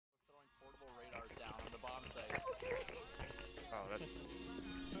Oh, that's...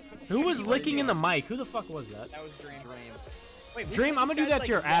 Who was licking in the mic? Who the fuck was that? That was Dream. Wait, Dream, I'm gonna do that to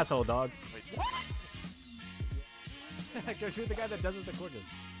your asshole, dog. Wait. Go shoot the guy that does it the quickest.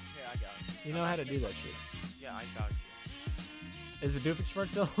 Yeah, I got it. You know how to do that shit. Yeah, I got you. Is the Doofenshmirtz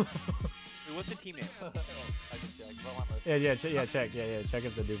still? Wait, what's the team name? I can check. Relentless. yeah, check. Yeah, check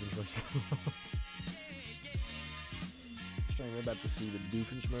if the Doofenshmirtz. We're about to see the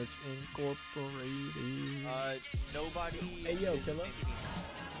Doofenshmirtz Incorporated. Nobody. Hey, yo, killer.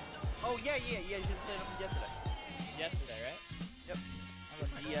 Oh, yeah, you just played them yesterday. Yesterday, right? Yep.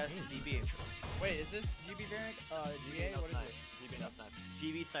 DB. Wait, is this GB variant? GA? What is this? GB no snipe.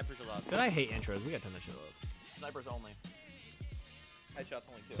 GB snipers allowed. Did I hate intros? We got ton of shit love. Snipers only. Headshots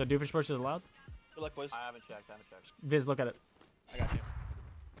only two. So Doofenshmirtz is allowed? Good luck, boys. I haven't checked. Viz, look at it. I got you.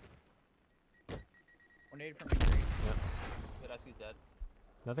 180 from me. Yep. Good, Esky's dead.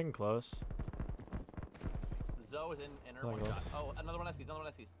 Nothing close. Zoe is in inner Oh, one close. shot. Oh, another one Esky's.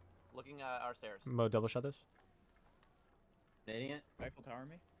 Looking at our stairs. Mo, double shot this. Nading it. Rifle tower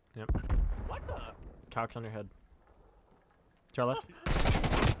me. Yep. What the? Couch on your head. To our left.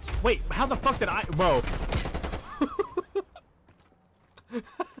 Wait, how the fuck did I? Whoa.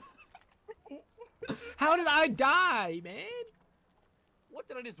 How did I die, man? What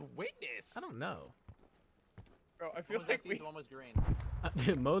did I just witness? I don't know. Bro, I One feel was like Esky's, we... one was green.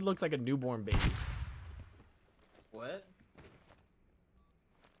 Dude, Mo looks like a newborn baby. What?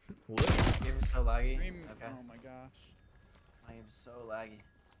 What? Game is so laggy. Dream... Okay. Oh my gosh. My game is so laggy.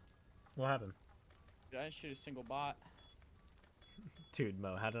 What happened? Did I shoot a single bot? Dude,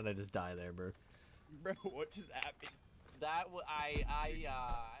 Mo, how did I just die there, bro? Bro, what just happened? That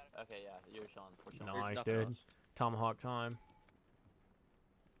okay, yeah, you're chilling. We're chilling. Nice, nothing dude. else. Tomahawk time.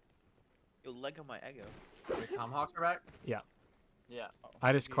 Yo, leg on my ego. Wait, Tomahawks are back? Yeah. Oh,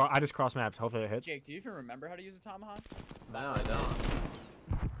 I just dude. cross maps. Hopefully it hits. Jake, do you even remember how to use a tomahawk? No, I don't.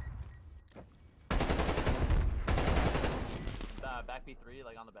 Back B3,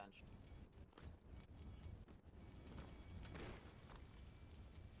 like on the bench.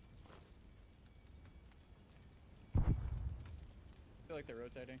 I feel like they're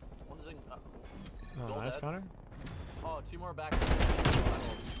rotating. One's in. Oh, Goal nice, dead. Connor. Oh, two more back.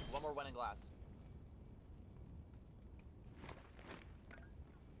 One more went in glass.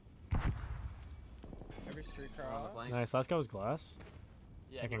 Every street We're on the cross. flank. Nice. Last guy was glass.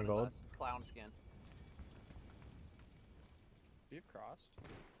 Yeah, Taking he went in gold. glass. Clown skin. You've crossed.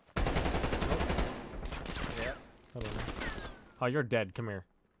 Yeah. Hold on. Oh, you're dead. Come here.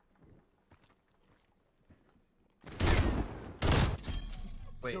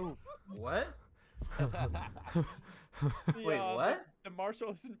 Wait, what? Wait, Yeah, what? The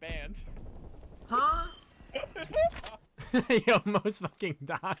marshal isn't banned. Huh? Yo, Mo's fucking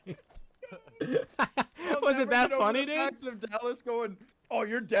dying. Was it that funny, dude? Of Dallas going, oh,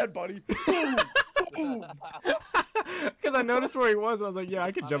 you're dead, buddy. Because I noticed where he was. And I was like, yeah,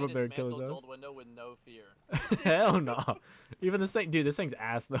 I could jump up there and kill his dismantled ass. gold window with no fear. Hell no. Even this thing, dude, this thing's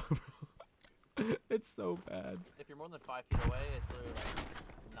ass though, bro. It's so bad. If you're more than 5 feet away, it's literally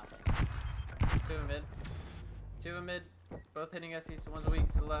like nothing. Two in mid. Two in mid. Both hitting SEs. One's weak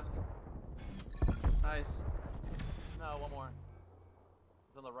to the left. Nice. No, one more.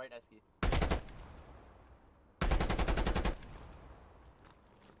 It's on the right, Esky.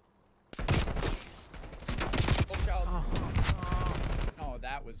 Oh, child. Oh. Oh,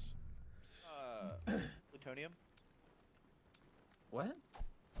 that was... Plutonium? What? I'm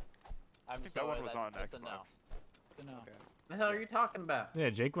I think sorry, that one was on that's a no. Xbox. No. Okay. The hell are you talking about? Yeah,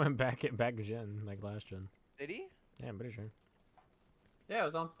 Jake went back gen, like last gen. Did he? Yeah, I'm pretty sure. Yeah, it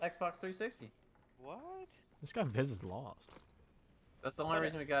was on Xbox 360. What? This guy Viz is lost. That's the only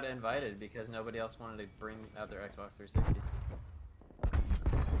reason we got invited, because nobody else wanted to bring out their Xbox 360.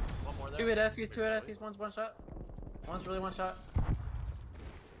 One more there. Two hit Eskies, two hit Eskies, one's one shot. One's really one shot.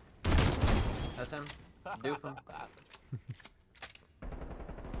 That's him. Doof him.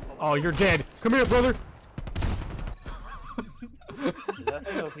 Oh, you're dead. Come here, brother. Is that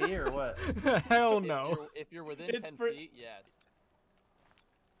thing OP or what? Hell no. If you're within It's 10 for- feet, yes.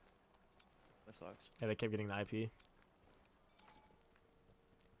 That sucks. Yeah, they kept getting the IP.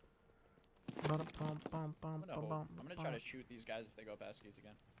 I'm gonna try to shoot these guys if they go past keys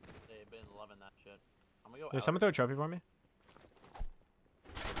again. They've been loving that shit. I'm gonna go There's out. someone throw a trophy for me?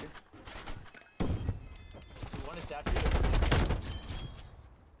 One is statue.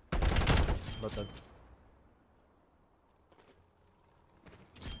 Both dead.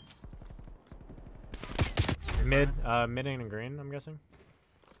 Mid and green, I'm guessing.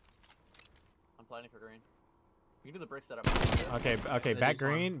 I'm planning for green. You can do the brick setup. Okay, okay, They back just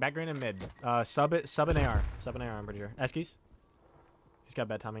won. green and mid. Sub an AR. Sub an AR, I'm pretty sure. Eskies? He's got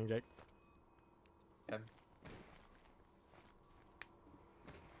bad timing, Jake. Okay.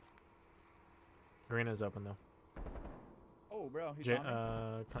 Green is open though. Oh, bro, he's Turn on me.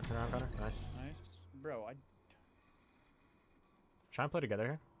 around, Connor. Nice. Nice. Bro, I... Try and play together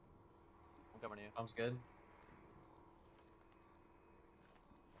here. I'm covering you. Sounds good.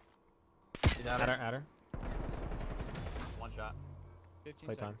 He's out. At her. One shot. 15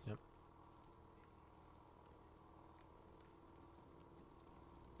 Play time. seconds. Yep.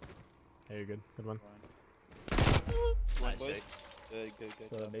 Hey, you're good. Good one. Nice, boys. Jake.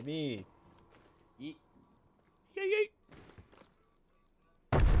 Good. baby. Yeet. Yay.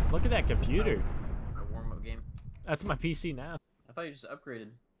 Look at that computer. A warm-up game. That's my PC now. I thought you just upgraded.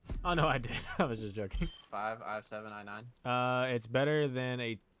 Oh no, I did. I was just joking. 5, i7, i9. It's better than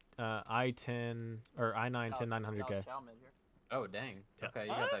a i10 or i9 10900K. Oh dang. Yeah. Okay, you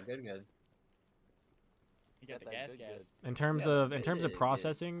got that good. You got Got the that gas good, gas. In terms Yeah, of it is good.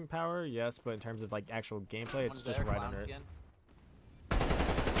 processing power, yes, but in terms of like actual gameplay, it's just right under it.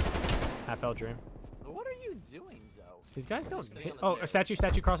 Half L dream. What are you doing, Zoe? These guys don't. Just Hit. stay on Oh, the a stairs.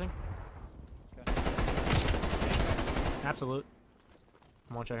 statue crossing. Okay. Absolute.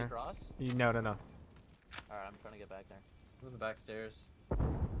 I'm on Did you here. cross? No. Alright, I'm trying to get back there. Go to the back stairs.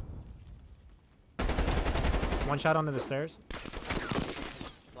 One shot onto the stairs.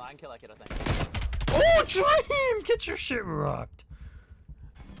 Line kill, I kid, I think. Oh, dream! Get your shit rocked.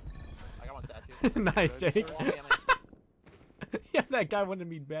 I got one statue. Nice, Good. Jake. Oh, yeah, Yeah, that guy wanted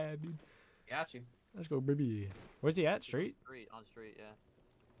me bad, dude. Got you. Let's go, baby. Where's he at? Street? On street, yeah.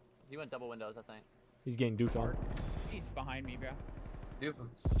 He went double windows, I think. He's getting doofed on. He's behind me, bro. Doof him.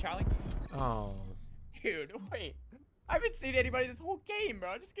 Charlie? Oh. Dude, wait. I haven't seen anybody this whole game,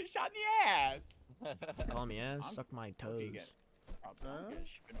 bro. Just get shot in the ass. Call me ass. I'm- Suck my toes. I'm gonna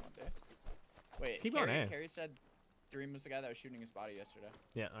shoot him one day. Wait, Let's keep going, eh? Carrie said Dream was the guy that was shooting his body yesterday.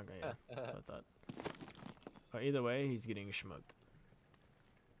 Yeah, okay, yeah. That's what I thought. But either way, he's getting smoked.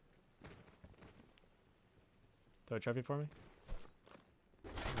 Throw a trophy for me?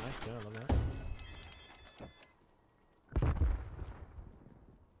 Nice, yeah, I love that.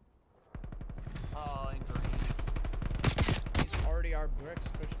 Oh, in green. He's already our bricks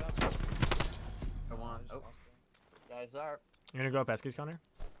pushed up. Go on. just Oh. lost it. Guys are. You're gonna go up Eskies, Connor?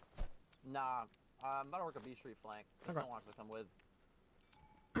 Nah. I'm about to work a B Street flank. If Okay. someone wants to come with.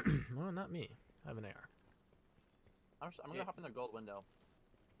 Well, not me. I have an AR. I'm gonna hop in the gold window.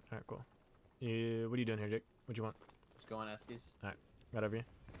 Alright, cool. What are you doing here, Jake? What you want? Just go on Eskies. Got over you.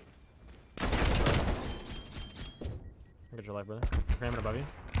 I got your life, brother. Cramming above you.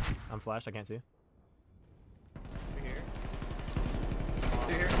 I'm flashed, I can't see you. Over here.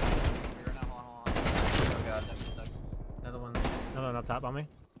 Two here. Here now, hold on. Oh god. Stuck. Another one. Another one up top on me.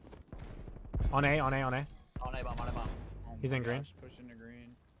 On A. On A bomb, on A bomb. Oh He's my in green. gosh, pushing the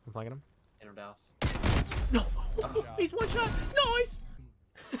green. I'm flanking him. Hit him, Dallas. No! shot. He's one shot! Nice!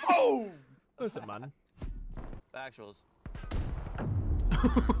 Oh! Listen, man. Factuals.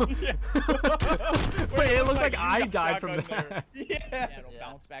 Wait, it looks like I you got died from shotgun that. there. Yeah, it'll Yeah.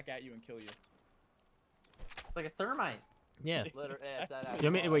 bounce back at you and kill you. It's like a thermite. Yeah. Literally, yeah, it's that.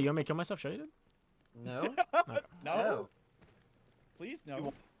 You want me to kill myself? Show you, dude? No. No. No. Please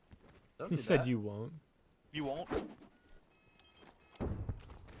no. Don't You do said that. you won't. You won't?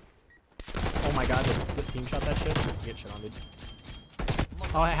 Oh my god, the team shot that shit. Get shit on, dude.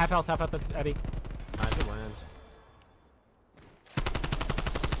 Oh, half health, that's Eddie. Nice, it wins.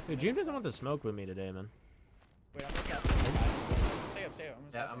 Dude, Dream doesn't want to smoke with me today, man. Wait, I'm assassinating. Stay up. I'm Yeah,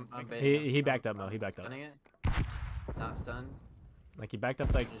 assassinating. I'm Make baiting. He him. backed up, Mo. He backed up. Stunning it. Not stunned. Like, he backed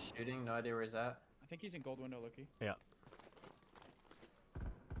up, like... Just shooting. No idea where he's at. I think he's in gold window, Lucky. Yeah.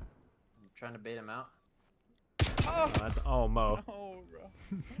 I'm trying to bait him out. Oh! Oh, Mo. No, bro.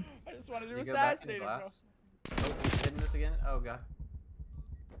 I just wanted to You go back in the assassinate him, bro. glass. Oh, he's hitting this again. Oh god.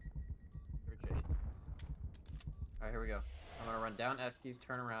 Alright, here we go. I'm gonna run down Eskies,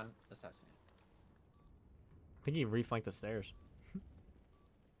 turn around, assassinate. I think he reflanked the stairs.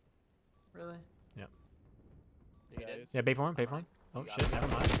 Really? Yeah, He did? it's- Yeah, pay for him, pay for him. Oh, got shit, it. never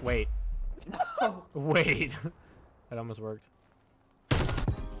mind. Wait. No! Wait. That almost worked.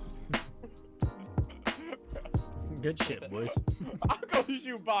 Good shit, boys. I'm gonna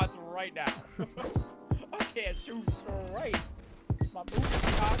shoot bots right now. I can't shoot straight. My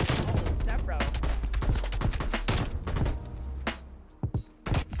movement box. Oh, snap, bro.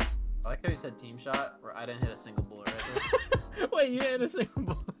 I like how you said team shot, where I didn't hit a single bullet right there. Wait, you hit a single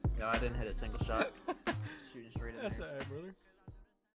ball. No, I didn't hit a single shot. Shooting straight in That's there. alright, brother.